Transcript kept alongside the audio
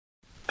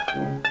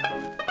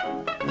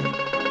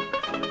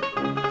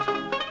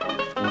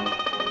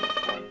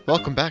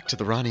Welcome back to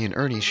the Ronnie and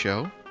Ernie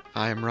Show.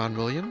 I am Ron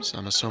Williams.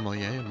 I'm a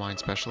sommelier and wine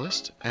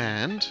specialist,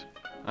 and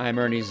I'm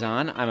Ernie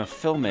Zahn. I'm a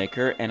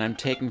filmmaker, and I'm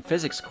taking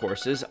physics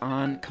courses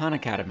on Khan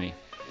Academy.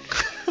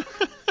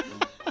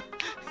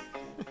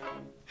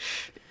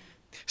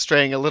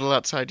 straying a little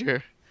outside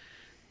your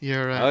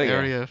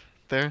area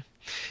there.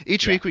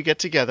 Each week we get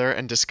together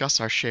and discuss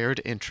our shared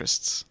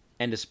interests.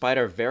 And despite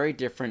our very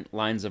different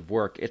lines of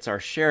work, it's our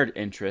shared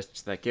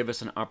interests that give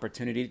us an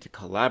opportunity to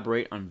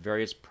collaborate on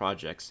various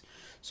projects.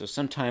 So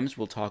sometimes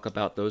we'll talk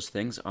about those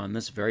things on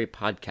this very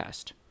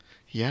podcast.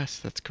 Yes,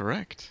 that's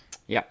correct.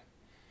 Yeah.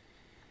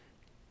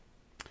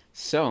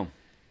 So,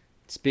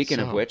 speaking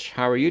of which,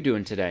 how are you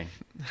doing today?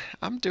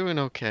 I'm doing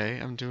okay.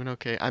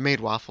 I made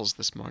waffles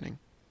this morning.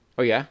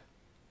 Oh, yeah?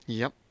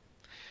 Yep.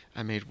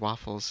 I made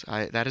waffles.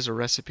 That is a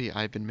recipe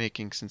I've been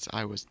making since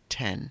I was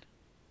 10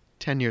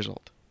 years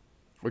old.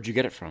 Where'd you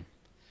get it from?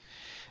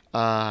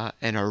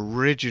 An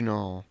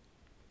original,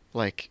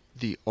 like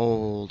the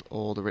old,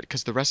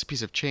 because the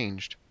recipes have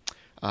changed.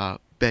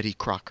 Betty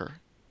Crocker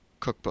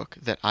cookbook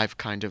that I've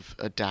kind of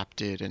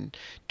adapted and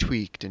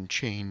tweaked and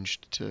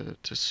changed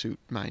to suit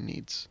my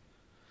needs.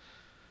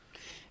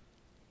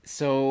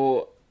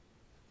 So,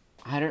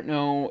 I don't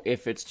know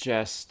if it's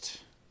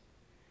just...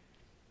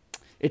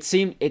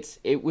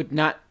 You would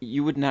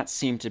not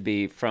seem to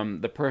be,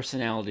 from the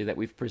personality that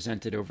we've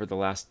presented over the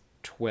last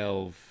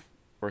 12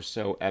 or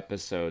so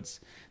episodes,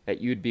 that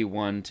you'd be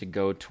one to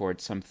go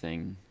towards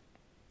something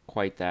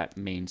quite that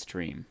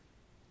mainstream.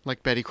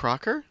 Like Betty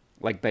Crocker?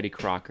 Like Betty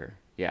Crocker,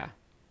 yeah.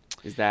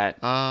 Is that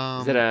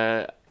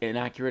an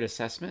accurate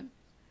assessment?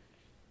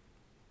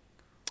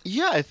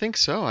 Yeah, I think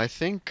so. I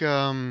think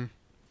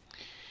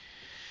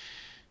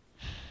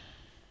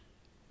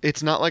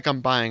it's not like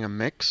I'm buying a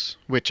mix,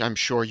 which I'm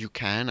sure you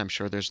can. I'm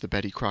sure there's the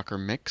Betty Crocker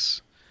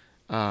mix.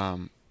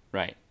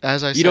 Right.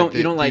 As I said,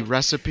 the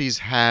recipes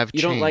have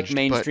changed. You don't like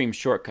mainstream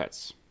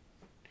shortcuts.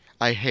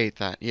 I hate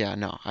that. Yeah,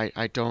 no,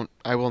 I don't.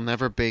 I will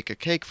never bake a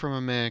cake from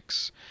a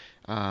mix.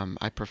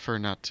 I prefer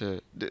not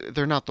to.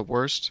 They're not the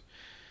worst.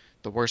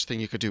 The worst thing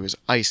you could do is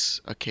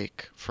ice a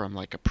cake from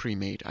like a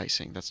pre-made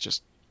icing. That's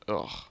just,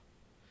 ugh.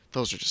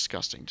 Those are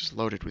disgusting, just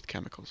loaded with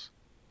chemicals.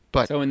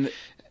 But so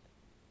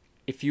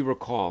if you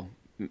recall,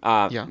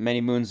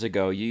 many moons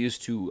ago, you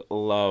used to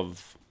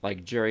love,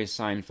 like Jerry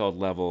Seinfeld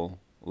level,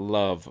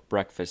 love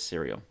breakfast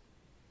cereal.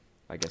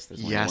 I guess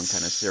there's only one kind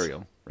of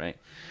cereal, right?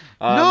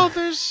 No,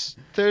 there's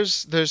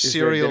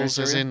cereals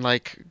as in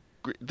like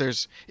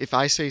there's. If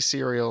I say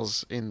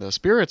cereals in the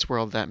spirits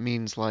world, that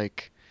means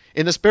like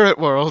in the spirit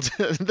world,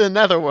 the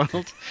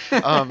netherworld,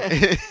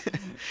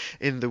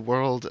 in the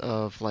world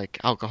of like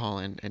alcohol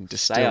and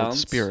distilled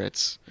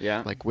spirits,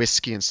 like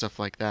whiskey and stuff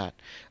like that.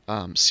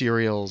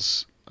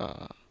 Cereals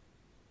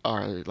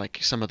are like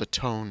some of the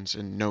tones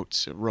and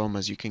notes,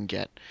 aromas you can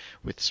get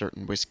with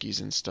certain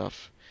whiskeys and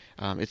stuff.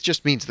 It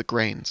just means the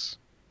grains.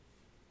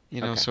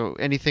 So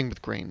anything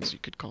with grains you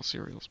could call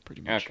cereals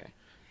pretty much. Okay.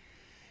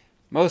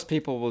 Most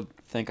people will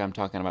think I'm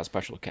talking about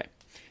Special K.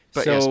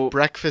 But yes,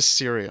 breakfast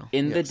cereal.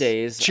 In the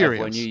days of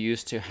when you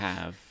used to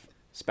have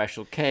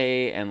Special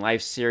K and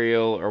Life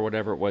cereal or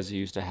whatever it was you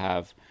used to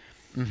have,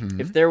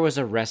 if there was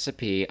a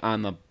recipe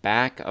on the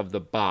back of the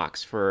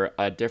box for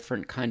a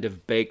different kind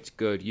of baked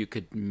good you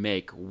could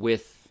make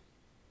with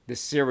the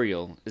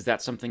cereal, is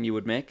that something you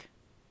would make?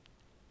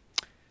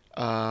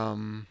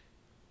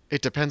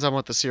 It depends on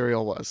what the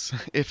cereal was.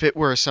 If it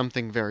were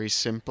something very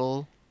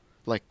simple,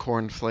 like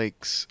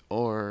cornflakes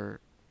or...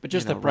 But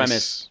just the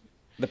premise...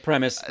 The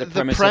premise of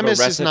a recipe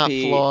is not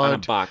flawed, on a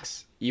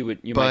box, you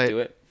might do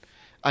it?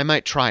 I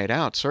might try it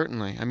out,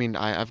 certainly. I mean,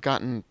 I've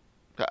gotten...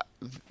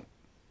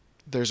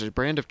 there's a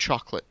brand of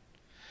chocolate,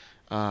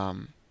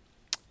 and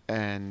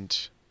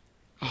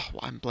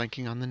I'm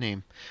blanking on the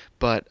name,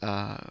 but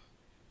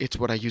it's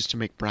what I use to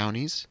make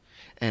brownies,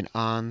 and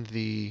on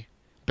the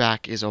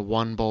back is a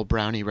one-bowl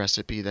brownie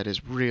recipe that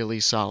is really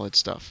solid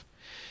stuff.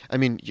 I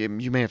mean,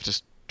 you may have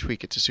to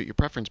tweak it to suit your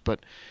preference, but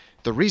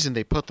the reason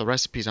they put the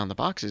recipes on the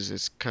boxes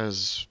is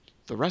because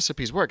the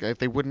recipes work.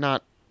 They would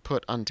not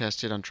put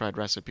untested, untried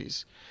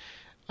recipes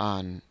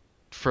on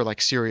for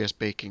like serious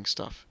baking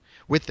stuff.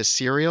 With the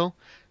cereal,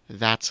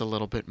 that's a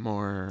little bit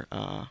more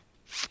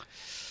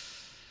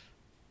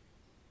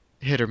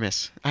hit or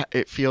miss.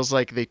 It feels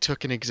like they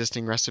took an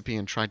existing recipe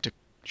and tried to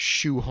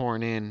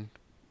shoehorn in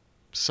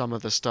some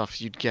of the stuff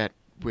you'd get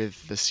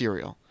with the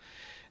cereal.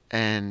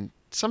 And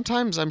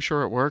sometimes I'm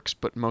sure it works,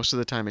 but most of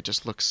the time it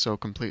just looks so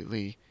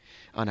completely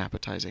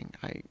unappetizing.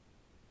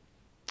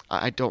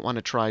 I don't want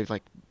to try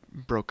like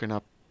broken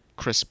up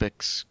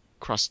Crispix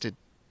crusted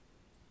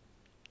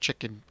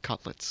chicken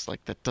cutlets.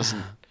 Like that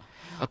doesn't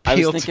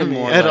appeal I was thinking to me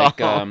more at like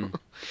all.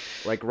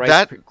 Like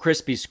Rice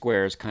Krispie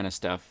Squares kind of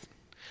stuff.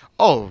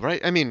 Oh,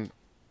 right. I mean,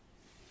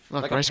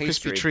 look, like Rice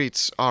Krispie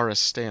treats are a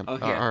stamp. Oh,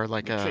 yeah. Are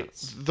like a.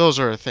 Treats. Those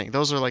are a thing.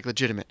 Those are like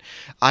legitimate.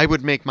 I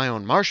would make my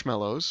own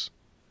marshmallows,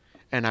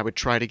 and I would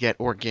try to get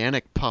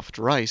organic puffed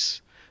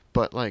rice,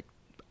 but like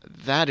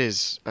that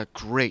is a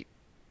great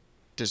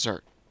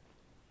dessert.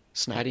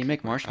 snack. How do you make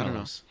I don't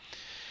know. marshmallows?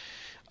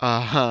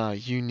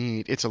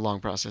 It's a long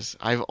process.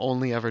 I've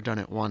only ever done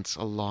it once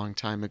a long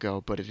time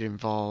ago, but it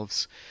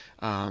involves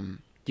Do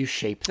you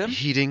shape them?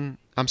 heating.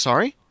 I'm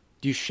sorry?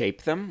 Do you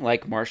shape them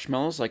like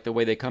marshmallows, like the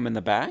way they come in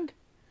the bag?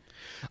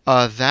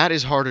 That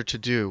is harder to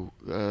do.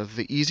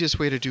 The easiest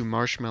way to do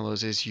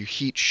marshmallows is you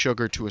heat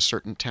sugar to a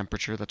certain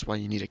temperature. That's why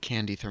you need a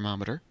candy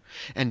thermometer.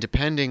 And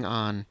depending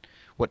on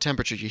what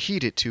temperature you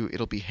heat it to,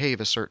 it'll behave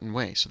a certain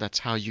way. So that's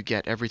how you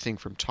get everything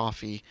from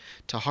toffee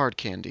to hard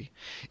candy.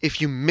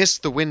 If you miss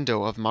the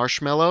window of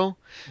marshmallow,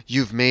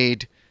 you've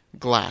made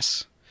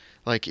glass.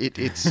 Like it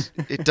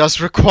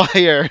does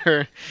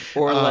require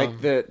Or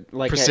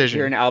like precision.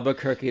 here in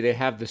Albuquerque, they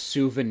have the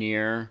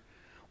souvenir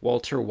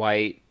Walter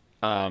White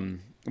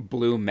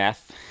blue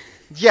meth.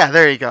 Yeah,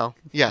 there you go.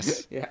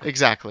 Yes, Yeah.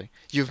 exactly.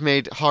 You've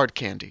made hard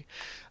candy.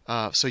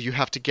 So you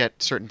have to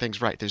get certain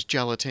things right. There's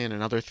gelatin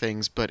and other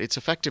things, but it's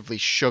effectively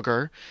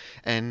sugar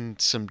and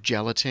some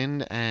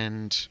gelatin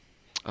and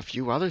a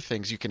few other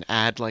things. You can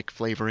add like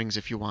flavorings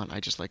if you want.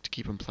 I just like to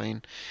keep them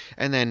plain.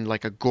 And then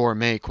like a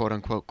gourmet, quote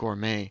unquote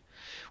gourmet,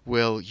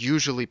 will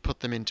usually put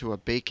them into a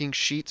baking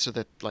sheet so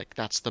that like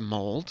that's the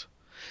mold,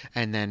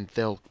 and then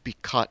they'll be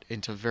cut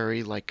into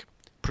very like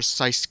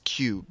precise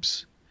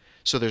cubes.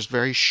 So there's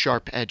very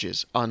sharp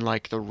edges,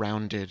 unlike the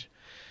rounded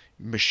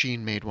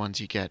machine-made ones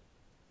you get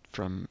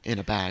from in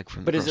a bag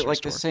from the But is grocery it like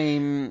store. the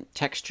same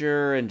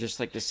texture and just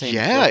like the same?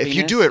 Yeah, if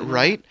you do it fluffiness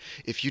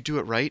and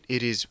all right, that?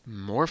 it is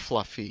more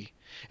fluffy,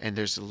 and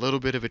there's a little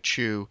bit of a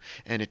chew,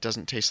 and it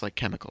doesn't taste like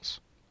chemicals.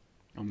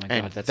 Oh my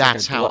And God, that's like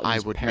that's a how I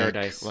glutton's would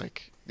paradise. make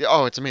like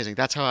oh, it's amazing.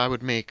 That's how I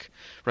would make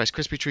Rice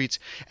Krispie treats,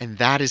 and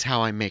that is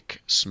how I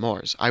make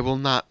s'mores.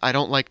 I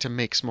don't like to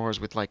make s'mores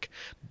with like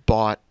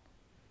bought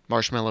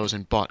marshmallows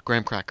and bought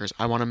graham crackers.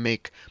 I want to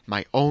make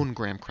my own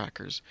graham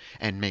crackers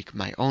and make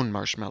my own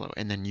marshmallow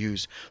and then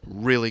use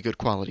really good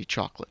quality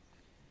chocolate.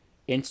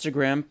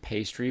 Instagram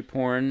pastry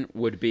porn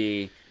would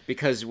be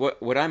because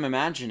what I'm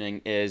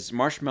imagining is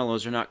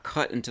marshmallows are not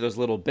cut into those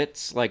little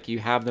bits like you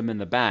have them in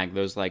the bag.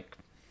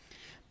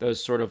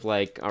 Those sort of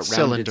like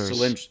rounded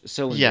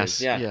cylinders.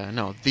 Yes, Yeah. yeah,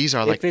 no, these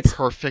are If like it's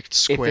perfect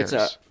if squares.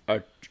 it's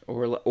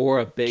or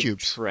a big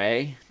Cubes.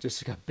 tray,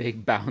 just like a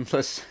big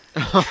boundless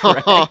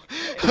tray.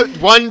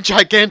 One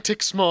gigantic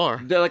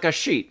s'more. They're like a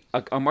sheet,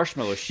 a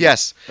marshmallow sheet.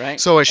 Yes. Right.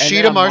 So a And sheet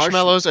then of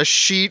marshmallows, a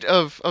sheet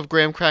of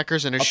graham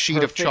crackers, and a sheet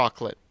of perfect-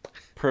 chocolate.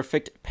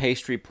 Perfect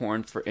pastry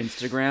porn for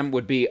Instagram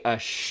would be a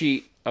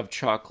sheet of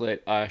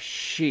chocolate, a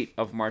sheet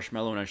of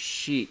marshmallow, and a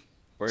sheet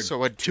or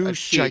So a two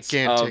sheets of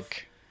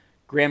gigantic.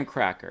 graham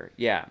cracker.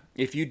 Yeah,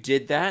 if you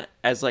did that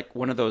as like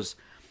one of those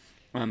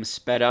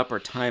sped up or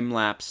time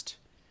lapsed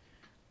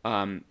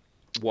walkthroughs,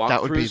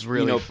 That would be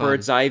really fun.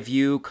 bird's eye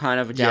view kind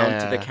of down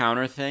to the Yeah.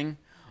 counter thing.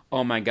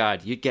 Oh my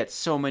God, you'd get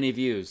so many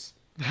views.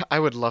 I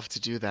would love to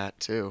do that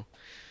too.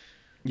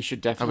 You should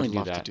I definitely would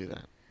love do that. to do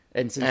that.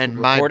 And since And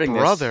we're my recording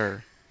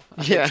brother.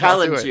 this, Yeah,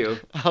 challenge I'll do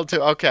it.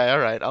 you. Okay, all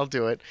right, I'll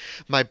do it.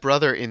 My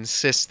brother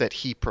insists that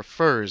he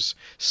prefers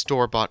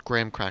store-bought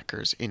graham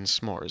crackers in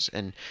s'mores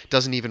and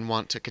doesn't even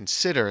want to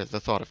consider the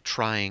thought of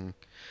trying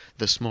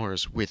the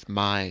s'mores with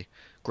my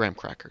graham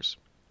crackers.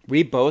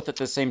 We both at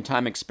the same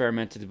time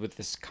experimented with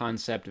this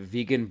concept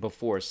vegan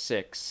before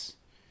 6,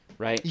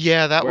 right?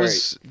 Yeah, that Where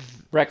was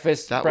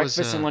breakfast that was,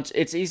 and lunch.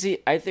 It's easy.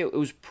 I think it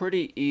was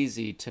pretty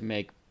easy to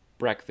make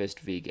breakfast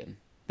vegan.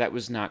 That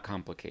was not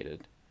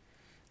complicated.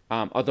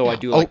 Although I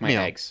do like my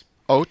oatmeal. eggs.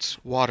 Oats,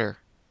 water.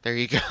 There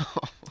you go.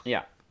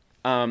 Yeah.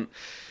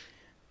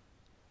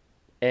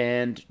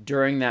 And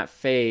during that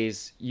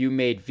phase, you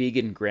made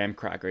vegan graham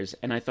crackers,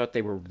 and I thought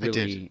they were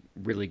really,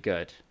 really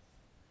good.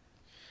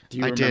 Do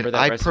you remember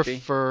that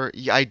recipe?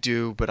 Yeah, I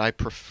do, but I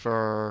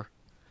prefer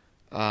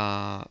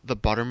the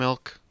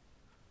buttermilk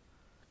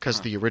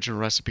because the original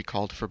recipe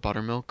called for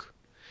buttermilk.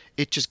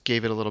 It just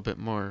gave it a little bit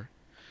more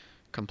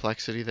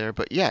complexity there.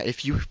 But yeah,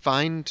 if you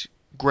find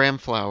graham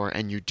flour,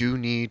 and you do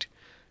need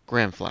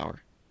graham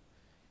flour,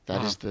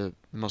 that is the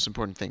most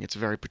important thing. It's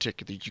very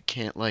particular. You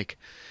can't like,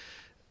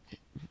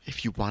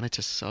 if you wanted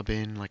to sub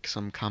in like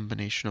some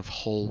combination of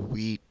whole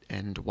wheat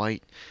and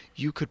white,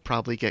 you could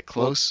probably get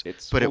close,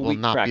 it's but it whole will wheat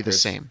not be the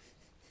crackers. same.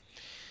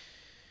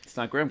 It's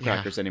not graham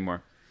crackers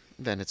anymore.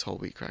 Then it's whole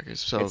wheat crackers.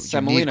 So It's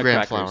you need semolina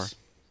graham crackers.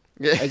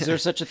 flour. Is there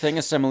such a thing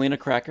as semolina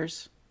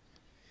crackers?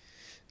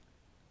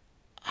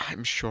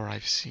 I'm sure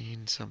I've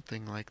seen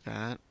something like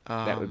that.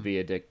 That would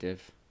be addictive.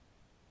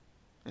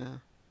 Yeah.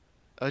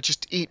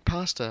 Just eat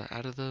pasta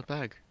out of the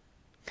bag.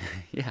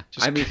 Yeah,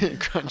 Just I mean,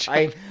 crunch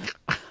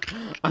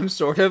I'm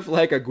sort of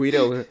like a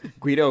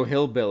Guido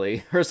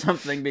hillbilly or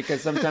something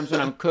because sometimes when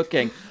I'm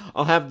cooking,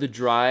 I'll have the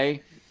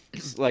dry,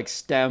 like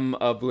stem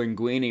of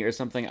linguine or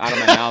something out of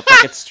my mouth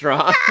like it's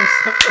straw.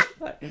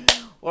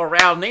 Well,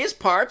 around these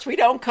parts, we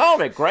don't call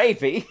it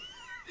gravy.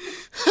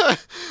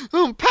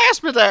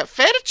 Pass me that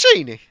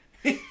fettuccine.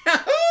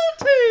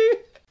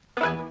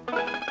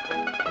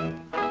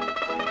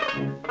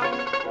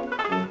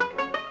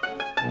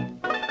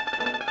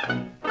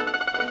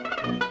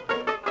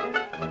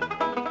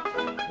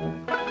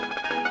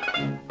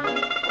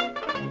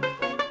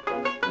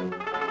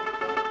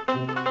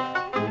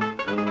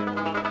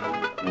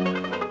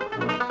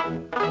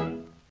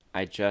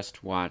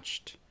 just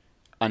watched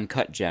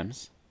Uncut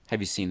Gems. Have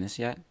you seen this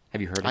yet?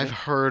 Have you heard of I've it?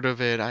 heard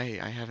of it. I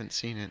haven't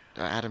seen it.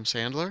 Adam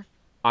Sandler?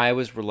 I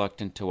was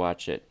reluctant to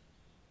watch it.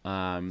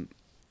 Um,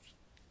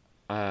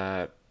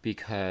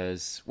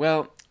 because,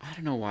 well, I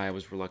don't know why I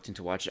was reluctant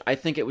to watch it. I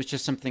think it was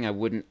just something I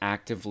wouldn't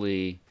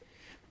actively,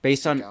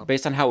 based on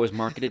how it was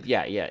marketed.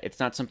 Yeah, it's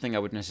not something I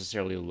would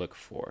necessarily look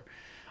for.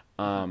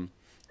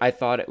 I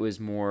thought it was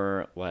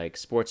more like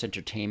sports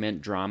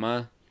entertainment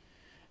drama.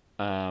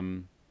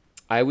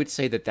 I would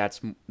say that that's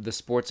the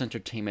sports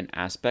entertainment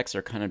aspects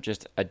are kind of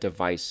just a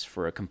device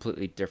for a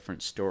completely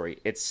different story.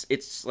 It's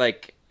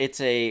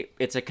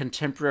a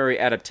contemporary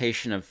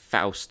adaptation of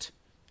Faust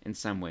in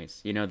some ways.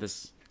 You know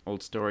this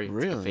old story? It's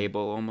like a Really?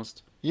 fable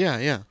almost.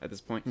 Yeah. At this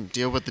point.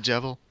 Deal with the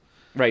devil?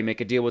 Right, make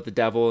a deal with the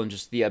devil and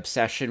just the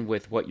obsession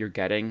with what you're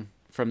getting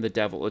from the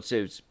devil. It's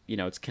it's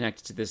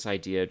connected to this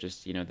idea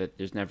just, that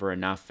there's never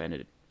enough and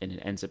it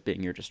ends up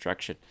being your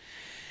destruction.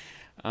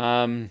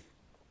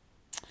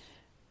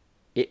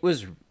 It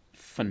was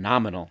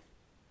phenomenal.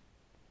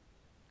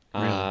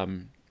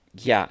 Really?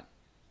 Yeah,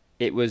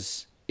 it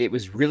was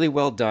really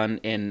well done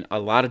in a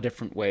lot of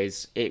different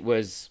ways. It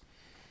was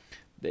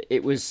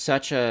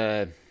such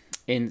a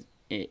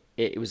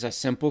it was a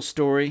simple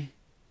story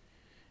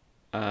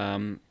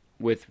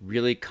with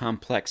really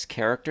complex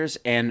characters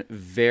and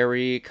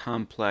very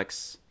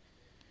complex,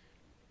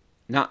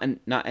 not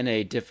in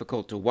a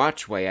difficult to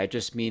watch way. I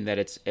just mean that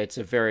it's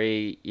a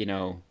very,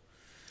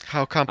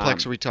 How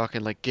complex are we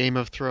talking? Like Game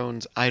of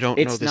Thrones, I don't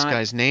know it's this not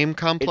guy's name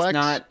complex?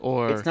 it's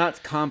Or.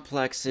 not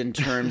complex in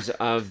terms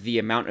of the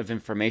amount of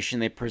information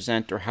they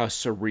present or how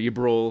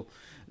cerebral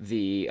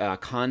the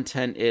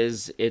content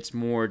is. It's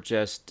more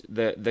just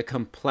the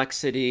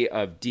complexity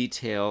of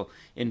detail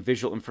in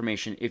visual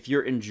information. If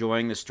you're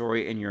enjoying the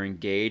story and you're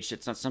engaged,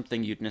 it's not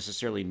something you'd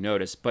necessarily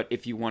notice. But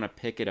if you want to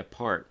pick it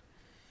apart,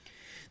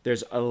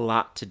 there's a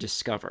lot to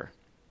discover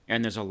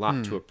and there's a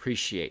lot to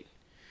appreciate.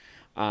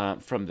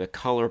 From the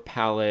color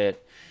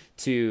palette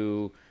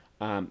to,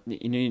 I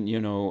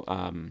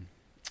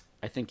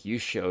think you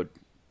showed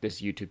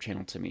this YouTube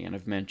channel to me, and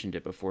I've mentioned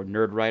it before.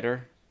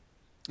 Nerdwriter,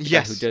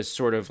 Yes. who does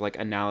sort of like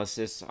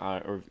analysis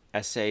or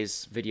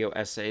video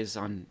essays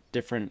on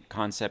different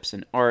concepts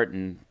in art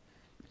and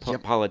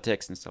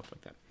politics and stuff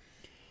like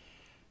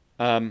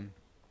that.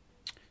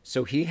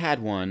 So he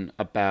had one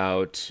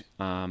about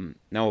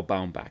Noah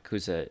Baumbach,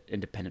 who's an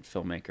independent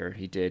filmmaker.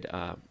 He did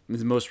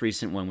the most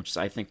recent one, which is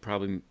I think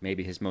probably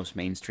maybe his most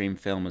mainstream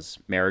film, is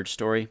Marriage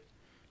Story.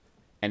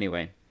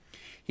 Anyway,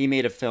 he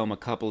made a film a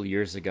couple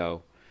years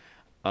ago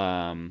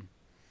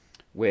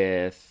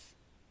with,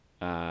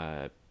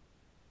 let's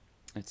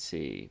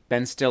see,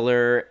 Ben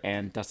Stiller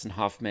and Dustin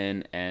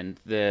Hoffman, and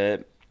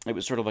it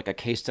was sort of like a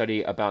case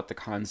study about the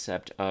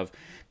concept of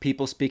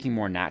people speaking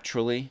more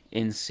naturally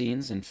in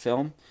scenes in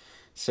film.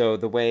 So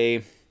the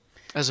way...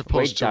 As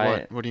opposed to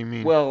what? What do you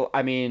mean? Well,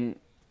 I mean,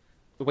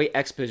 the way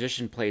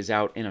exposition plays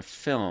out in a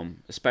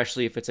film,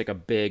 especially if it's like a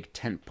big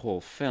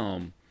tentpole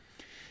film,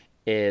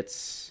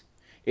 it's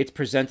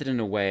presented in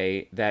a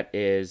way that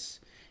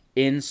is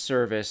in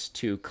service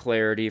to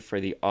clarity for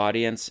the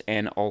audience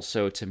and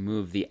also to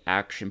move the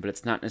action, but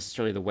it's not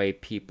necessarily the way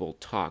people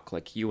talk.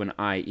 Like you and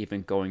I,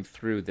 even going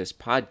through this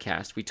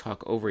podcast, we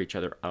talk over each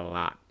other a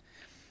lot.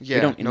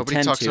 Yeah,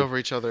 nobody talks over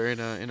each other in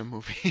a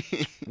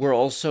movie. We're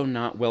also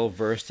not well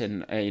versed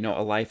in a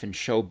life and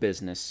show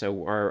business,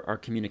 so our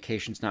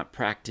communication's not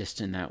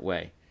practiced in that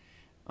way.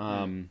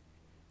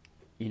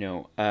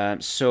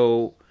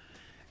 So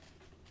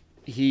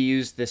he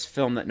used this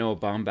film that Noah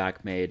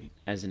Baumbach made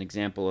as an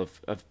example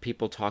of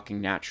people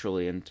talking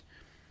naturally. And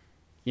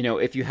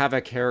if you have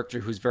a character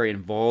who's very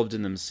involved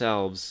in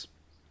themselves,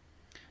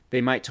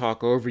 they might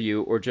talk over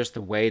you, or just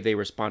the way they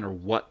respond or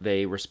what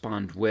they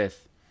respond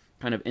with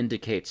kind of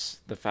indicates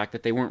the fact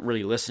that they weren't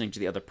really listening to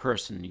the other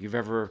person.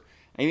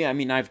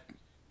 I've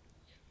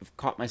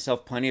caught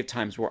myself plenty of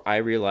times where I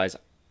realize,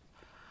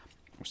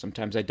 or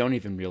sometimes I don't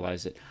even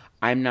realize it,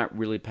 I'm not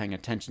really paying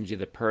attention to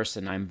the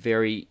person.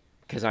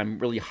 Because I'm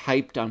really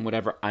hyped on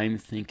whatever I'm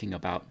thinking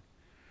about,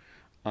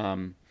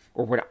 or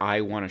what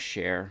I want to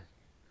share,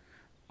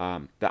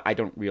 that I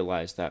don't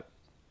realize that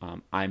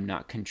I'm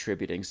not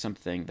contributing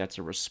something that's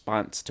a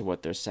response to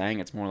what they're saying.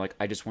 It's more like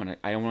I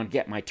want to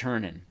get my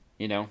turn in,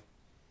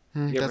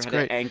 That's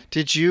great.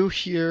 Did you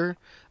hear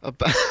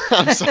about...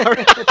 I'm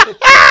sorry.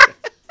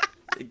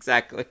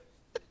 Exactly.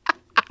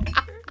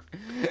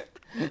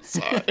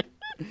 Sorry.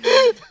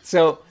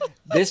 So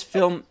this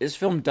film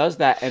does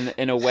that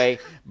in a way,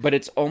 but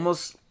it's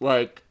almost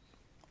like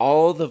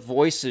all the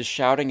voices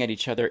shouting at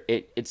each other.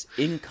 It's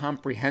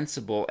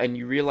incomprehensible, and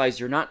you realize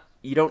you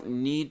don't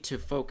need to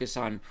focus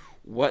on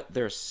what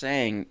they're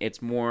saying.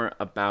 It's more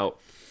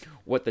about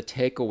what the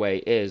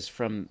takeaway is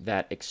from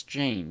that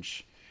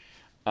exchange.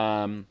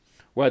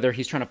 Whether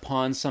he's trying to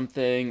pawn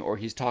something, or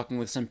he's talking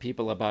with some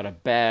people about a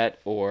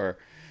bet, or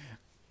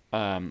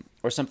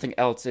something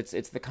else.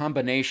 It's the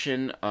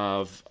combination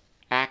of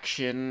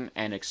action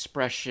and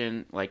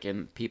expression, like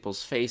in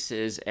people's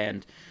faces,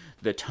 and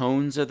the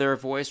tones of their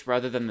voice,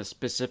 rather than the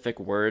specific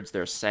words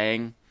they're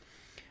saying.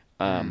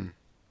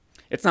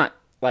 It's not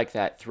like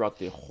that throughout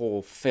the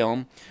whole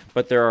film,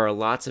 but there are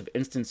lots of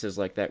instances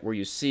like that where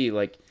you see,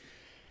 like,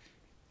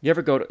 you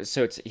ever go to,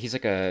 so he's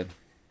a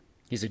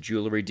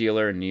jewelry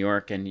dealer in New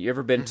York, and you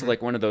ever been to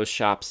like one of those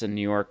shops in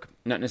New York,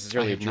 not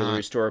necessarily a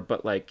jewelry store,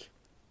 but like,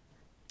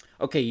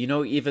 okay,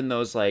 even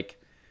those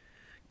like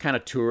kind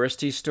of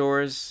touristy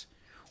stores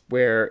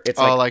where it's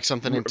like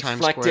something in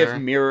Times Square,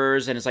 reflective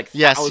mirrors, and it's like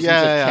thousands of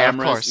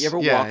cameras. You ever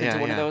walk into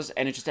one of those,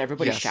 and it's just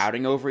everybody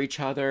shouting over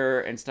each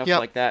other and stuff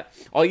like that?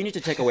 All you need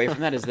to take away from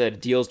that is the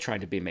deal's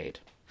trying to be made,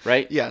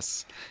 right?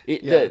 Yes.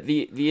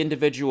 The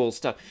individual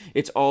stuff,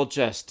 it's all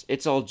just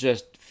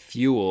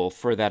fuel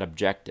for that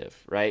objective,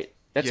 right?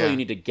 That's all you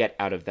need to get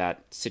out of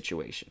that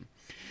situation.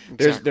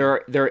 Exactly.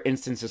 There are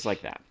instances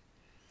like that.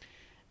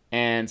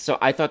 And so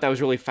I thought that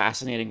was a really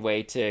fascinating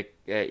way to,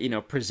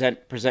 present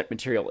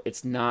material.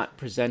 It's not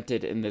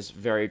presented in this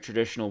very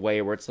traditional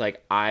way where it's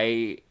like,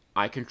 I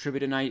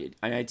contribute an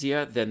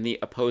idea, then the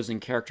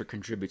opposing character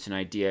contributes an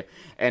idea,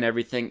 and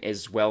everything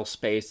is well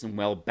spaced and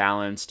well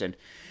balanced. And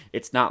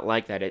it's not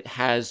like that. It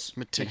has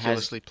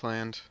meticulously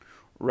planned.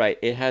 Right.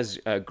 It has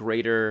a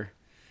greater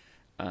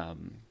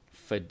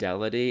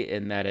fidelity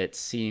in that it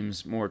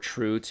seems more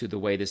true to the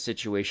way the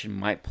situation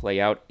might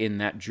play out in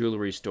that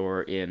jewelry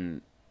store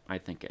in, I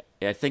think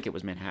it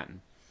was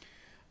Manhattan.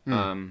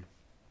 And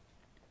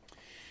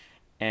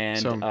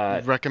so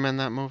recommend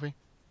that movie?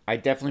 I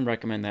definitely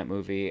recommend that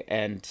movie.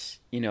 And,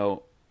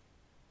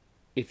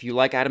 if you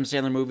like Adam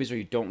Sandler movies or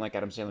you don't like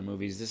Adam Sandler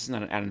movies, this is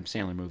not an Adam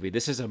Sandler movie.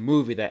 This is a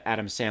movie that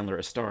Adam Sandler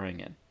is starring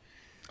in.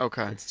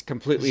 Okay. It's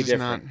completely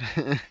different.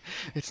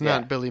 It's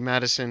not Billy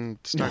Madison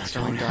starts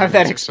telling don't have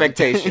that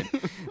expectation.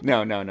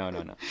 No.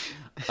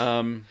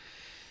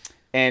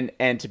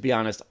 And to be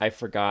honest, I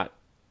forgot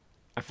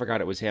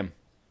it was him.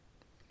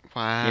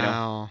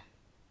 Wow.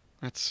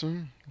 That's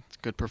a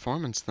good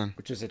performance then.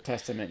 Which is a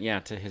testament,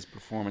 to his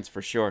performance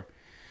for sure.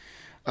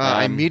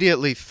 I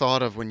immediately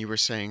thought of when you were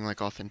saying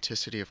like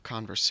authenticity of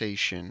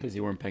conversation. Because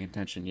you weren't paying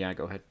attention. Yeah,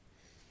 go ahead.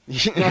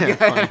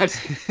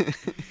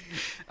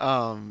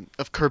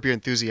 Of Curb Your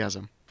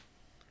Enthusiasm.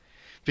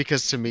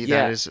 Because to me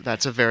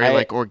that's a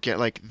very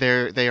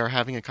they are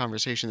having a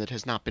conversation that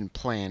has not been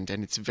planned,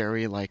 and it's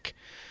very like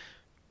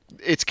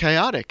it's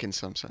chaotic in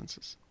some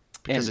senses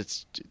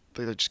because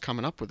they're just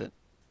coming up with it.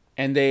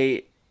 And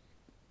they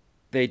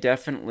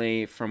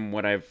definitely, from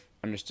what I've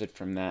understood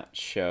from that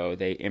show,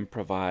 they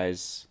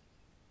improvise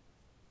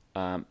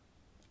a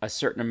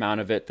certain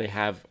amount of it. They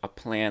have a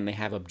plan. They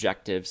have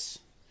objectives.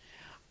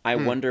 I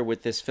wonder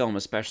with this film,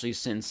 especially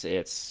since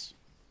it's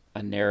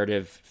a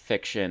narrative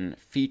fiction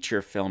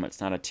feature film, it's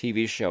not a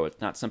TV show.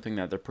 It's not something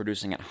that they're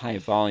producing at high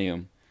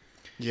volume.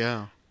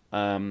 Yeah.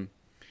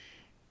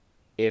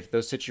 If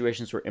those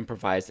situations were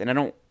improvised, and I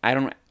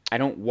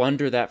don't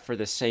wonder that for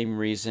the same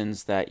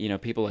reasons that,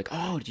 people like,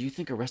 oh, do you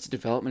think Arrested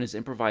Development is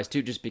improvised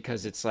too? Just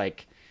because it's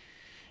like,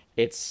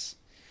 it's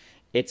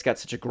got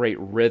such a great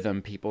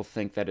rhythm. People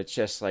think that it's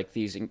just like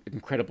these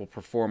incredible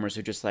performers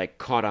who just like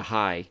caught a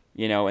high,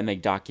 and they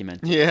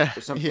document it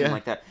or something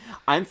like that.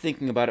 I'm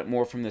thinking about it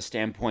more from the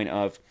standpoint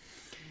of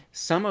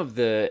some of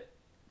the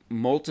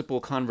multiple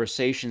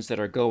conversations that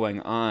are going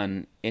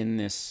on in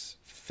this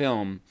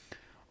film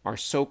are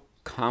so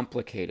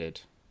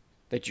complicated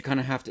that you kind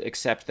of have to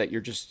accept that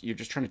you're just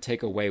trying to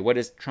take away what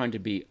is trying to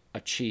be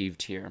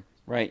achieved here,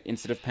 right?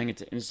 Instead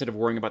of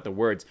worrying about the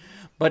words.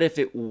 But if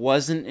it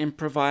wasn't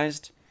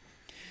improvised,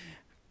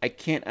 I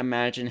can't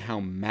imagine how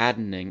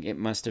maddening it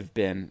must have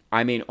been.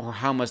 I mean, or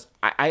how much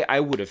I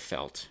would have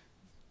felt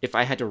if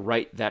I had to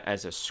write that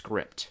as a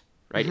script,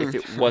 right? If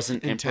it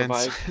wasn't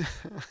improvised.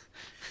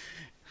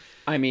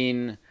 I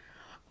mean,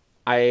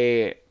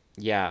 or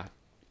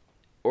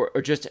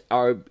just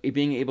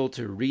being able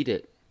to read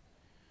it.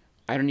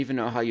 I don't even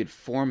know how you'd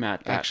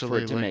format that for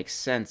it to make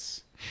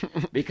sense,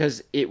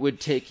 because it would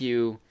take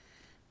you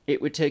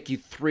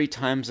 3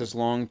 times as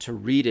long to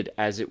read it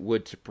as it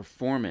would to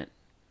perform it.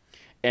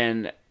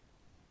 And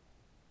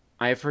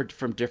I've heard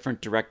from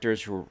different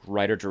directors who are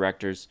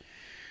writer-directors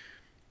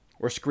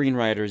or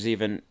screenwriters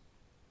even,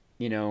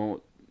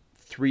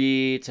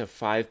 3 to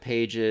 5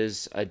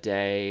 pages a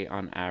day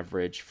on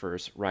average for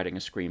writing a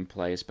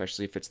screenplay,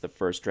 especially if it's the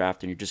first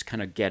draft and you're just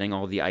kind of getting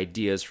all the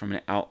ideas from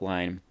an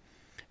outline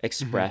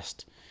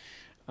expressed.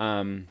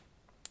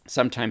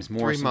 Sometimes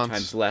more,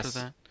 sometimes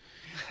less.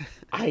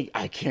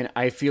 I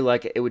feel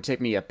like it would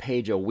take me a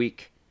page a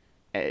week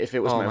if it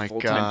was my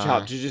full-time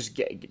job to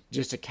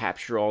just to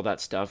capture all that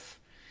stuff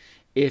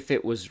if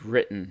it was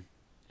written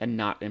and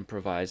not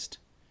improvised.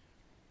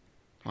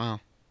 Wow.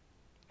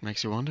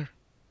 Makes you wonder.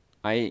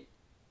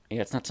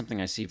 It's not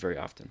something I see very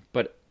often,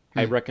 but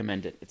I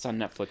recommend it. It's on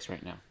Netflix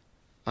right now.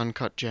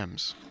 Uncut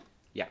Gems.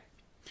 Yeah.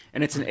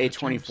 And it's an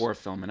A24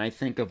 film, and I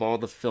think of all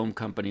the film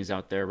companies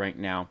out there right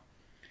now,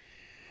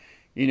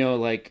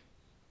 like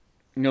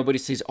nobody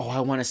says, oh, I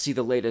want to see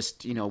the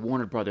latest,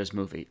 Warner Brothers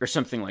movie or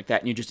something like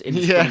that. And you just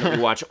indiscriminately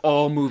watch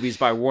all movies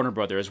by Warner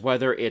Brothers,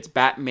 whether it's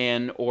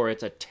Batman or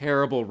it's a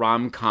terrible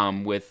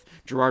rom-com with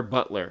Gerard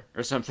Butler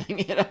or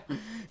something,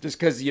 just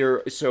because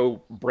you're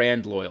so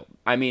brand loyal.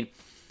 I mean,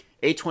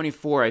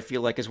 A24, I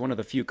feel like, is one of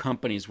the few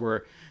companies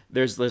where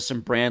there's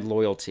some brand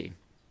loyalty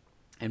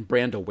and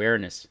brand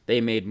awareness.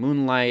 They made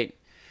Moonlight.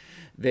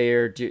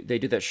 They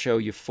do that show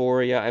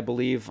Euphoria, I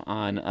believe,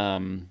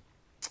 on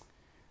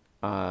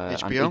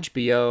HBO. On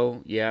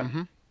HBO. Yeah.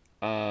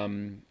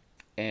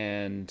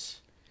 And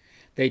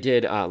they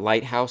did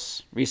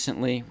Lighthouse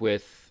recently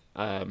with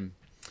Willem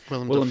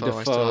Dafoe.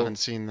 I still haven't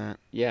seen that.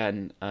 Yeah,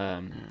 and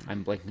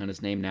I'm blanking on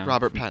his name now.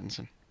 Robert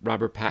Pattinson.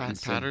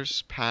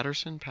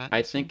 Patterson.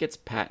 I think it's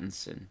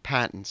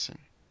Pattinson.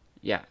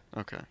 Yeah.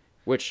 Okay.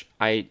 Which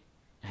I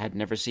had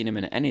never seen him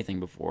in anything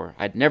before.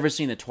 I'd never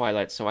seen The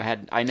Twilight, so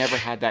I never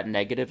had that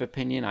negative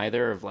opinion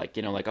either of like,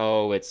 like,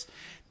 oh, it's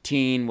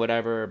teen,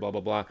 whatever, blah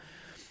blah blah.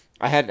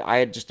 I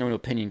had just no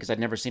opinion because I'd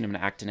never seen him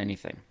act in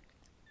anything.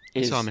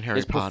 I saw him in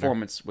Harry Potter. His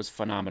performance was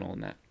phenomenal in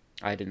that.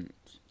 I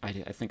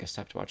think I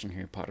stopped watching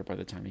Harry Potter by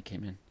the time he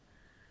came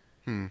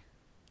in.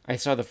 I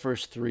saw the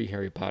first 3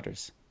 Harry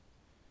Potters.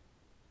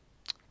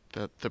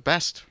 The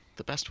best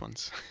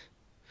ones.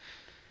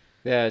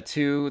 The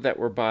 2 that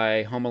were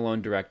by Home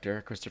Alone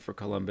director Christopher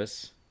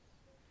Columbus.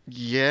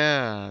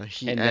 Yeah,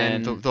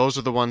 those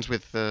are the ones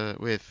with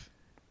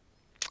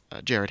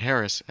Jared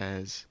Harris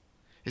as.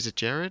 Is it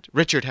Jared?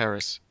 Richard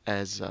Harris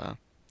as.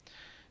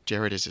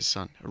 Jared is his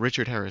son.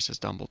 Richard Harris as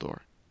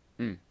Dumbledore.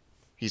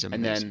 He's amazing.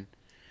 And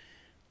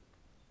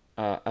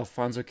then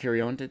Alfonso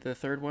Cuarón did the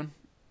 3rd one,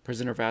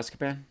 Prisoner of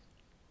Azkaban.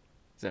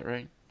 Is that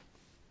right?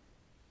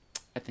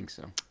 I think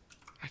so.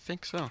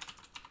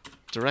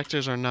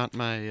 Directors are not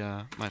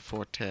my my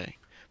forte,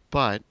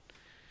 but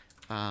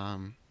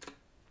yeah,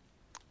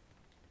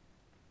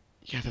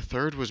 the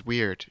 3rd was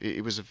weird.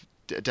 It was a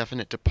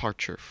definite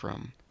departure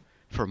from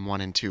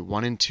 1 and 2.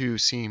 1 and 2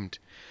 seemed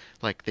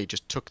like they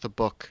just took the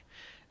book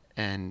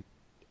and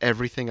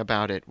everything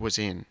about it was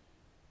in,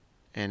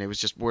 and it was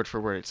just word for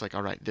word. It's like,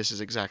 all right, this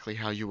is exactly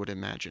how you would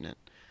imagine it.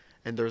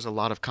 And there's a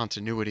lot of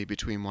continuity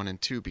between 1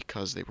 and 2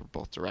 because they were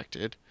both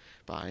directed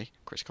by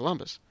Chris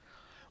Columbus.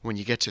 When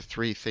you get to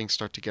 3, things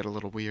start to get a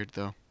little weird,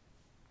 though.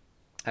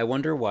 I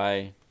wonder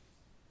why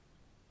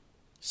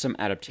some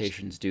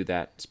adaptations do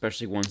that,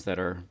 especially ones that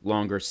are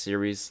longer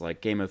series, like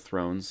Game of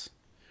Thrones.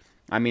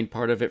 I mean,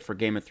 part of it for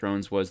Game of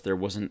Thrones was there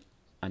wasn't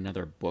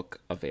another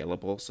book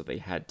available, so they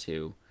had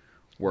to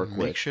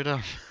make shit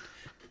up.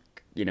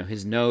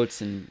 His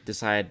notes and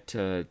decide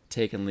to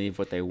take and leave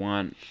what they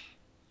want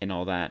and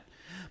all that.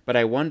 But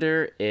I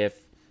wonder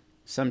if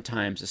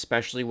sometimes,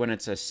 especially when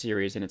it's a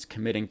series and it's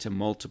committing to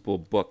multiple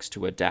books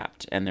to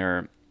adapt, and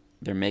they're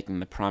making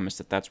the promise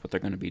that that's what they're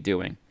going to be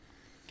doing,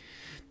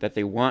 that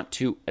they want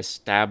to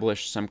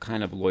establish some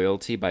kind of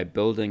loyalty by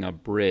building a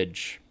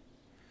bridge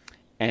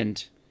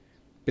and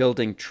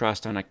building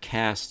trust on a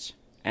cast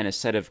and a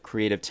set of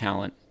creative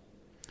talent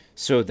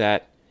so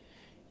that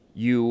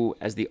you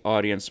as the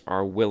audience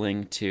are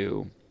willing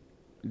to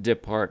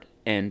depart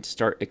and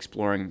start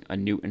exploring a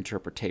new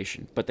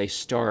interpretation. But they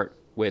start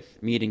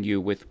with meeting you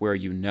with where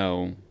you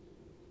know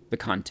the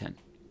content.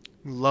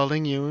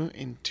 Lulling you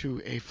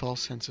into a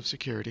false sense of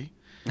security.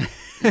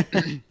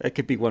 That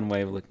could be one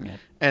way of looking at it.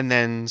 And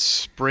then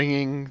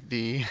springing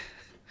the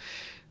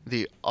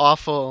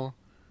awful,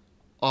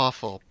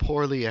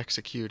 poorly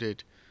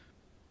executed,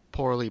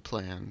 poorly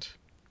planned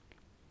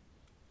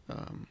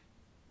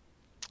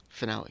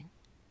finale.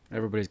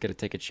 Everybody's got to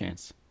take a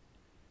chance.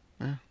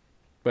 Yeah.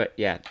 But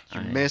yeah,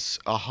 you miss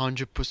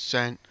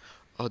 100%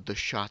 of the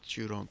shots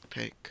you don't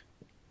take.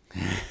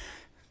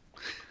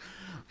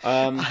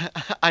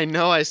 I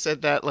know I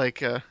said that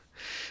like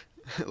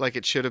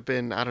it should have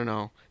been, I don't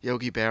know,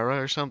 Yogi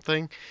Berra or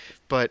something,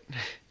 but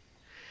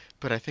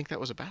I think that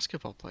was a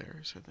basketball player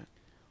who said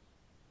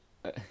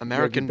that.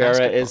 American Yogi Berra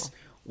basketball is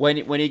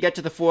when you get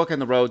to the fork in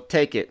the road,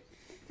 take it.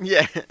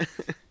 Yeah.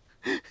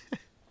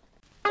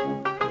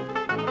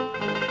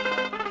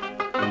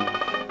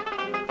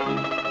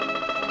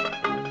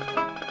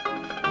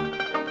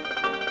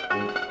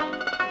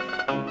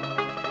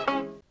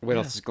 What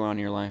else is going on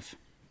in your life?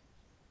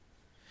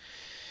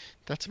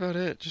 That's about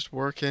it. Just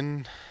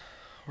working,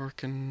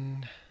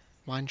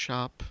 wine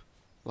shop,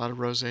 a lot of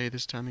rosé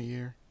this time of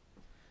year,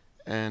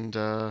 and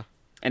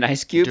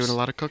ice cubes. Doing a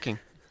lot of cooking.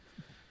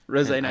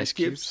 Rosé and ice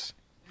cubes.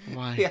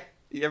 Why? Yeah,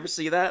 you ever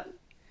see that?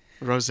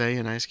 Rosé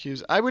and ice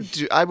cubes. I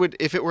would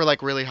if it were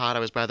like really hot. I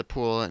was by the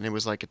pool and it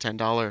was like a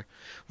 $10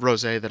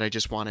 rosé that I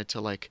just wanted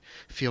to like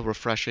feel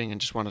refreshing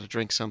and just wanted to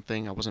drink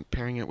something. I wasn't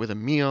pairing it with a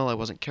meal. I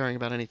wasn't caring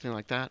about anything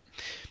like that.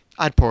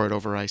 I'd pour it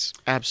over ice.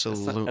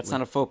 Absolutely. That's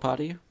not a faux pas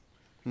to you?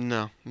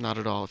 No, not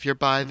at all. If you're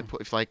by the pool,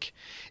 if like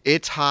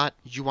it's hot,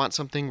 you want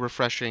something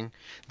refreshing,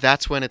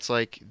 that's when it's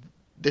like,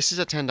 this is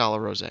a $10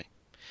 rosé.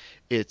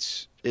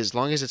 It's, as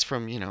long as it's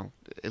from,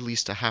 at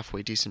least a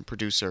halfway decent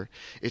producer,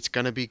 it's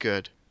going to be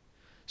good.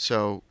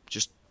 So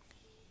just,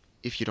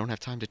 if you don't have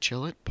time to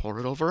chill it, pour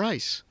it over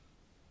ice.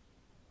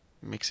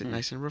 It makes it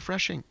nice and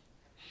refreshing.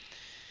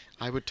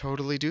 I would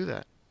totally do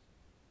that.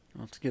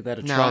 Let's give that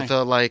a try. Now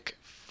the like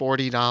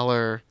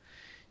 $40,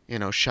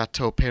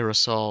 Chateau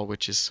Parasol,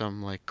 which is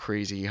some like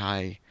crazy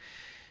high,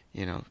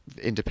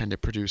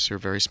 independent producer,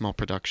 very small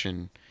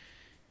production,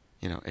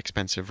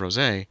 expensive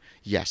rosé,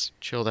 yes,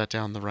 chill that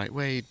down the right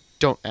way.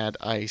 Don't add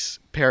ice.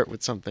 Pair it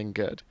with something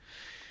good.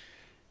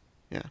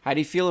 Yeah. How do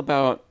you feel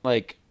about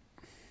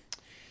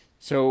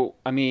so,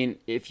 I mean,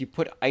 if you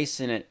put ice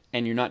in it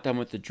and you're not done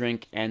with the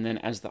drink, and then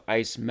as the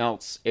ice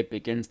melts, it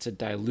begins to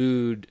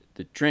dilute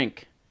the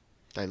drink.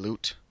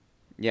 Dilute?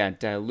 Yeah,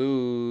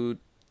 dilute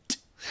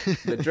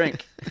the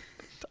drink.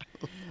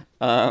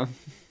 How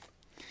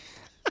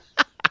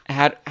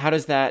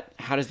does that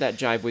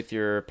jive with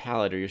your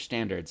palate or your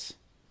standards?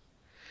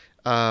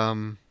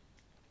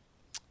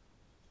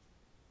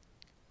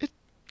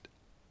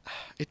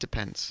 It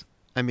depends.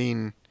 I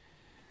mean,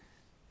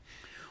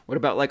 what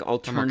about like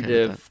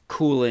alternative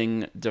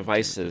cooling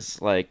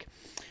devices? Like,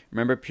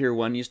 remember Pier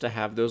 1 used to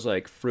have those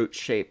like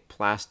fruit-shaped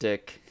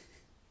plastic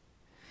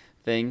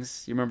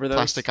things? You remember those?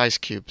 Plastic ice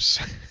cubes.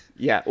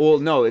 Yeah. Well,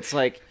 no, it's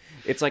like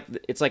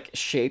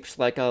shaped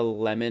like a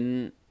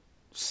lemon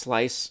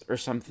slice or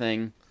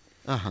something.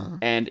 Uh-huh.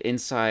 And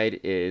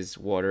inside is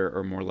water,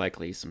 or more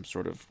likely some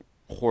sort of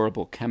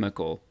horrible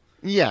chemical.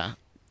 Yeah.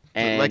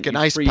 And like an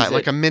ice pack,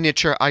 like a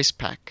miniature ice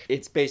pack.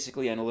 It's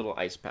basically in a little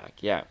ice pack.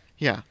 Yeah.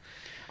 Yeah.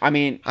 I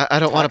mean, I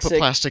don't want to put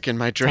plastic in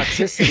my drink.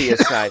 Toxicity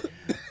aside,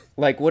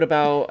 like what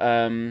about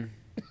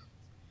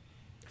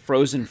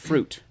frozen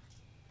fruit?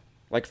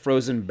 Like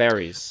frozen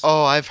berries.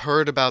 Oh, I've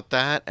heard about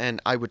that,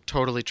 and I would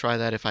totally try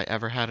that if I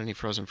ever had any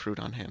frozen fruit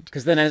on hand.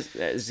 Because then as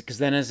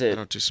it, I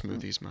don't do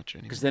smoothies much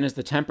anymore. Because then as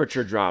the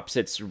temperature drops,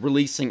 it's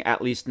releasing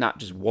at least not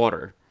just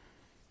water.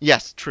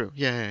 Yes, true.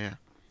 Yeah.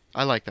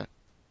 I like that.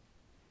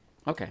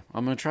 Okay,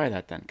 I'm gonna try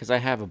that then, because I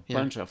have a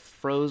bunch of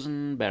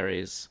frozen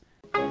berries.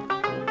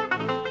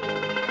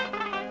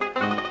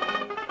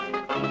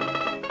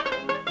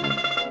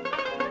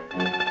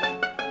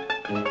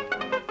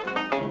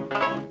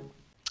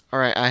 All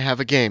right, I have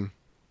a game.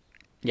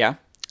 Yeah?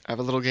 I have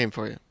a little game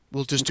for you.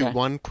 We'll just do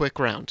one quick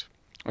round.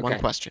 Okay. One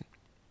question.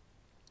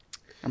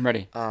 I'm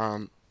ready.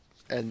 And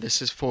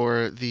this is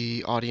for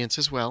the audience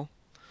as well.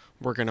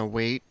 We're going to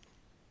wait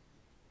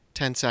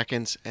 10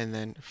 seconds and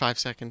then 5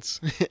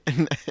 seconds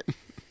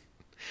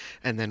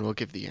and then we'll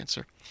give the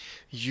answer.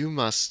 You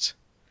must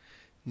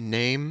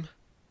name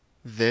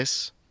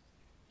this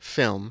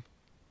film,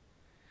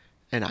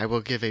 and I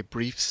will give a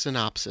brief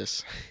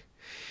synopsis.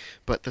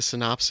 But the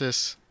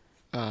synopsis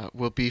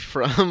will be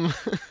from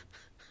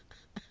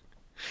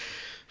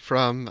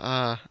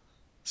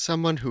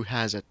someone who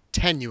has a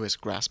tenuous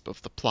grasp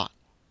of the plot.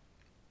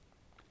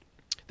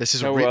 This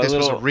is this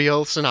was a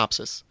real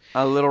synopsis.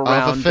 A little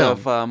round of a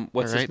film,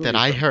 what's this movie that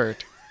I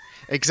heard.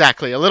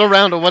 Exactly, a little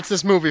round of what's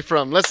this movie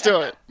from. Let's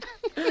do it.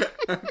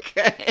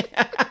 Okay.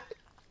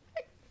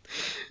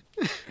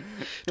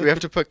 Do we have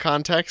to put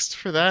context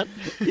for that?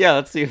 Yeah,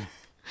 let's see.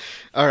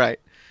 All right.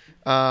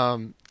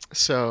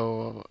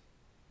 So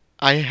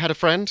I had a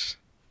friend,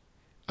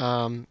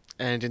 and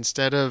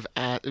instead of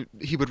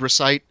he would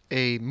recite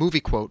a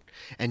movie quote,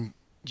 and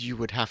you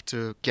would have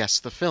to guess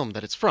the film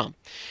that it's from.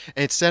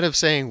 And instead of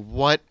saying,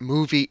 "What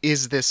movie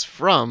is this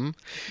from?"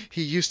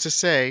 he used to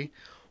say,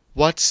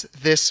 "What's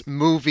this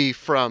movie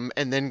from?"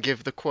 and then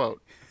give the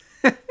quote.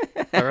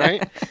 All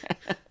right?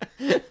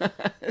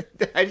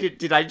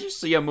 Did I just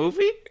see a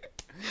movie?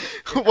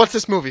 What's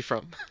this movie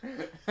from?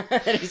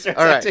 And he starts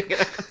all right.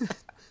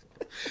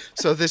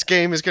 So this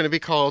game is going to be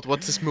called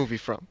What's This Movie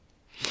From?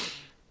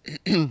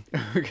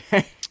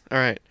 Okay. All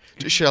right.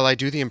 Shall I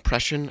do the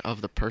impression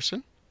of the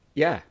person?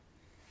 Yeah.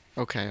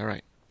 Okay, all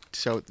right.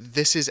 So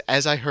this is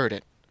as I heard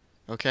it.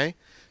 Okay?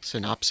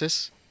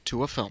 Synopsis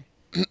to a film.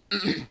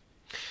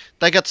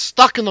 They get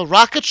stuck in a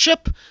rocket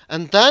ship,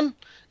 and then,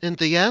 in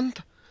the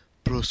end,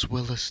 Bruce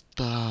Willis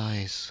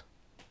dies.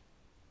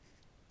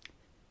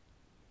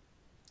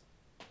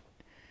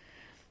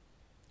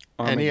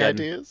 Any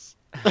ideas?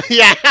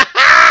 Yeah.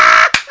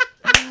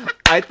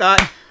 I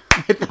thought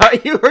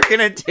you were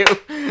gonna do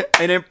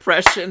an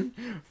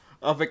impression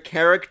of a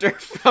character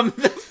from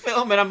the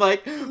film, and I'm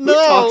like, who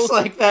talks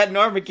like that in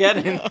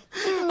Armageddon?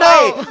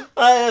 No.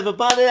 Hey,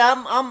 everybody,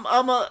 I'm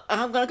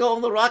gonna go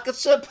on the rocket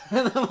ship,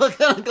 and we're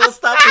gonna go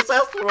stop this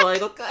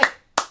asteroid, okay?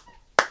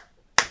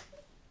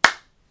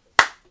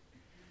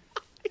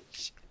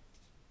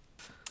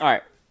 All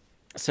right.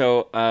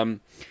 So,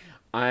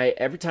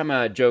 every time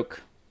a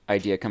joke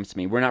idea comes to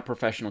me, we're not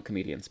professional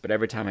comedians, but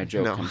every time a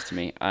joke comes to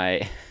me,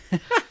 I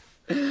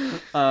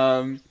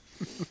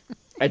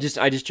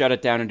just jot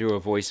it down and do a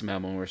voice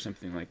memo or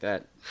something like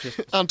that.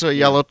 Onto a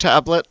yellow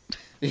tablet.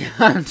 Yeah,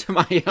 onto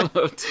my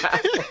yellow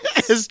tablet.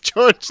 As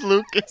George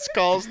Lucas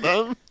calls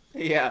them.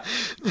 Yeah.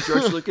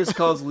 George Lucas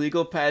calls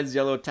legal pads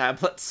yellow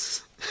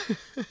tablets.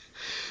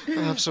 I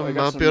have some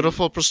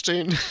beautiful,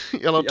 pristine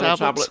yellow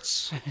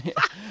tablets.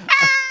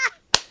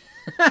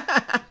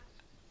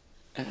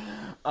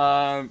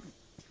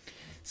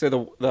 So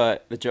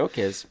the joke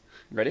is,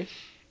 ready?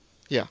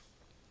 Yeah.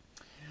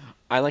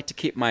 I like to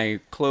keep my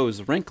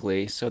clothes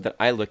wrinkly so that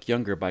I look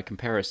younger by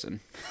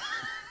comparison.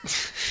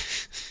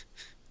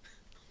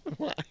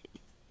 Why?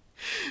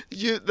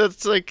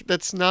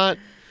 That's not.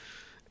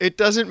 It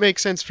doesn't make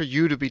sense for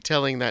you to be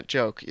telling that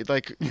joke.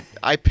 Like,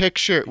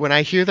 when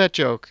I hear that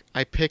joke,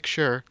 I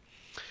picture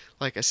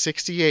like a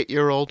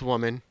 68-year-old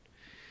woman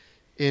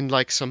in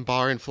like some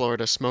bar in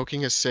Florida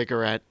smoking a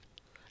cigarette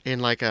in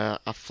like a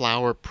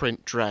flower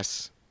print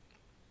dress.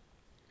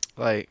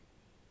 Like,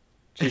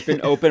 she's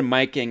been open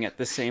micing at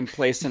the same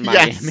place in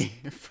yes. Miami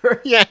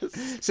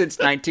since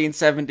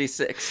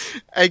 1976.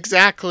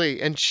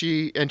 Exactly, and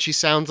she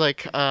sounds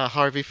like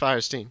Harvey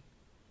Firestein.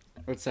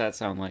 What's that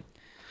sound like?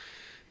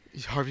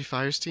 Harvey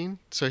Firestein?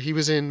 So he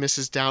was in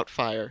Mrs.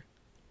 Doubtfire.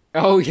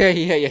 Oh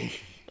yeah.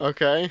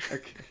 Okay.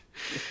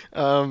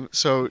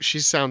 So she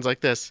sounds like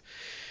this.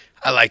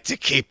 I like to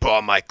keep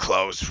all my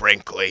clothes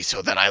wrinkly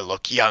so that I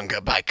look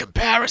younger by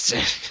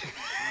comparison.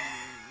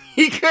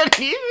 He couldn't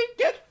even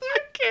get through. I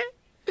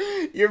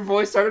can't. Your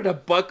voice started to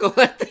buckle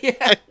at the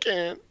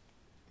end.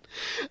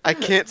 I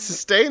can't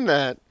sustain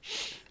that.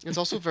 It's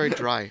also very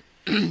dry.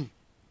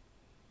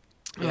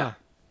 Yeah.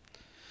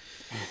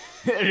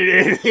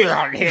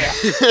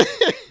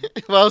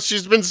 Well,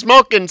 she's been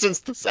smoking since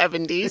the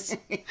 70s.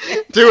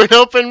 Doing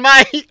open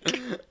mic.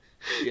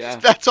 Yeah.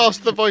 That's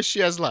also the voice she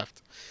has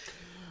left.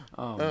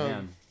 Oh,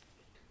 man.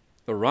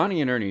 The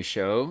Ronnie and Ernie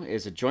Show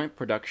is a joint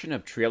production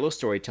of Triello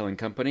Storytelling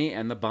Company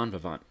and the Bon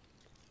Vivant.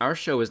 Our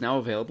show is now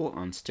available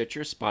on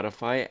Stitcher,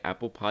 Spotify,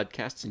 Apple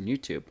Podcasts, and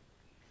YouTube.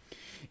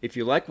 If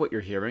you like what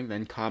you're hearing,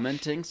 then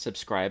commenting,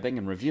 subscribing,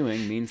 and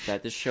reviewing means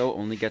that this show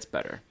only gets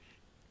better.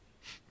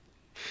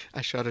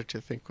 I shudder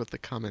to think what the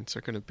comments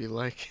are going to be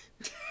like.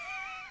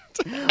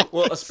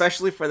 Well,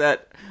 especially for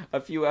that a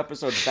few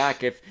episodes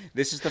back, if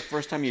this is the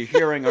first time you're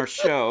hearing our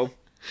show.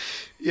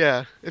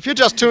 Yeah, if you're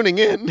just tuning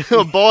in,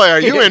 oh boy, are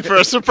you in for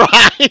a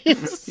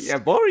surprise. Yeah,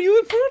 boy, are you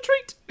in for a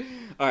treat.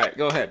 All right,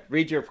 go ahead.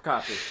 Read your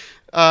copy.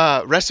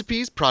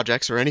 Recipes,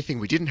 projects, or anything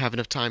we didn't have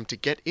enough time to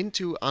get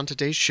into on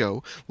today's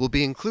show will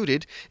be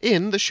included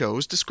in the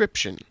show's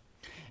description.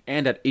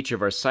 And at each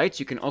of our sites,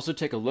 you can also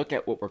take a look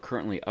at what we're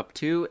currently up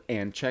to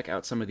and check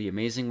out some of the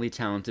amazingly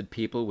talented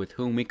people with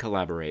whom we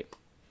collaborate.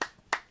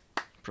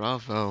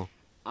 Bravo.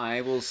 I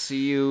will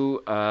see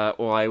you,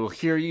 I will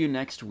hear you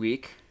next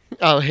week.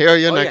 I'll hear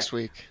you next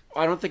week.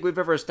 I don't think we've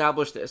ever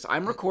established this.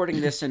 I'm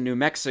recording this in New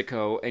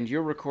Mexico, and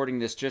you're recording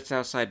this just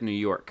outside New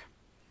York.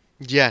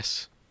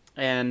 Yes.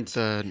 And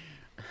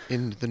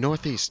in the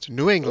Northeast,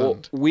 New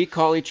England. Well, we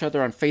call each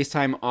other on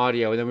FaceTime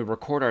audio, and then we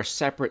record our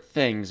separate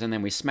things, and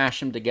then we smash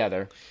them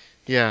together.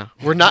 Yeah,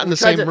 we're not in the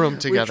same room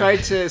together. We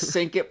tried to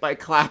sync it by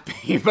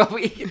clapping, but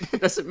it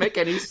doesn't make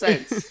any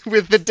sense.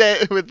 with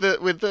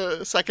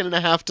the second and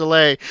a half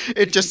delay,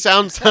 it just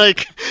sounds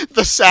like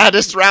the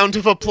saddest round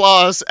of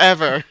applause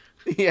ever.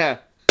 Yeah.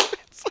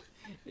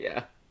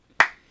 Yeah.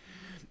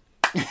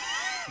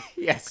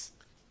 Yes.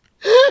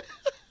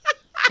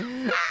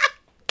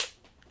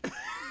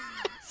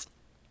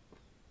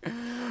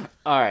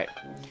 All right.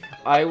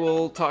 I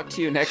will talk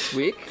to you next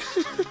week.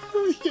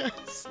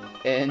 Yes.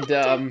 And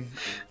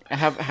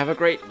have a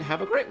great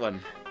one.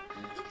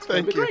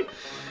 Thank you. Great.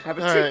 Have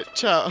a All treat. right.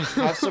 Ciao.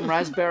 Have some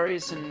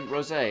raspberries and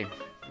rosé.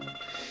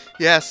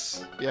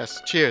 Yes.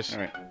 Cheers. All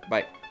right.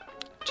 Bye.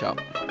 Ciao.